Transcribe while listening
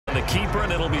keeper,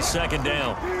 and it'll be second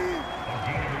down.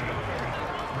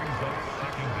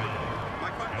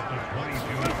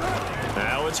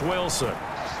 Now it's Wilson.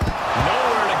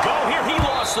 Nowhere to go here. He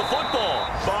lost the football.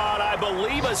 But I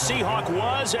believe a Seahawk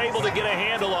was able to get a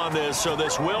handle on this, so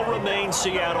this will remain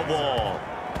Seattle ball.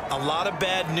 A lot of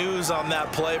bad news on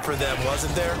that play for them,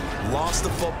 wasn't there? Lost the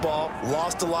football,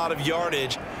 lost a lot of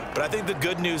yardage, but I think the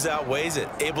good news outweighs it.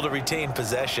 Able to retain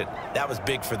possession. That was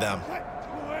big for them.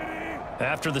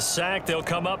 After the sack, they'll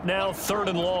come up now 3rd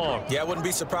and long. Yeah, I wouldn't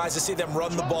be surprised to see them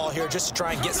run the ball here just to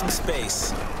try and get some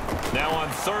space. Now on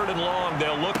 3rd and long,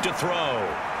 they'll look to throw.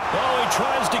 Oh, he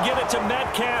tries to get it to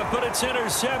Metcalf, but it's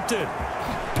intercepted.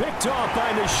 Picked off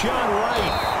by Nashon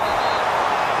Wright.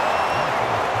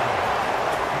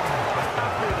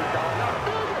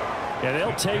 And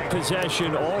they'll take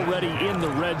possession already in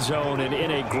the red zone and in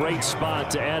a great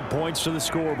spot to add points to the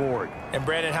scoreboard. And,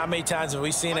 Brandon, how many times have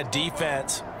we seen a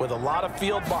defense with a lot of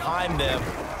field behind them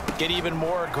get even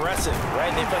more aggressive,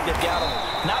 right? They feel like they've got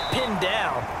them not pinned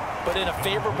down, but in a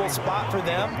favorable spot for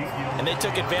them, and they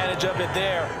took advantage of it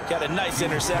there, got a nice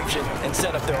interception, and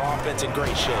set up their offense in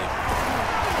great shape.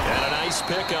 And a nice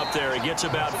pick up there. He gets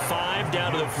about 5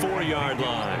 down to the 4-yard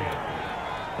line.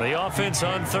 The offense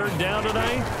on 3rd down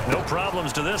tonight, no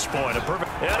problems to this point.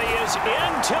 And he is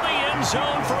into the end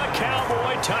zone for a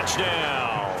Cowboy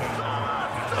touchdown.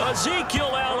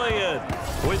 Ezekiel Elliott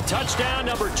with touchdown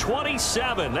number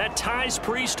 27. That ties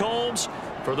Priest Holmes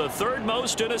for the 3rd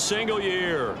most in a single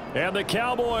year. And the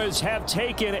Cowboys have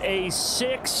taken a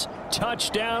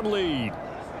 6-touchdown lead.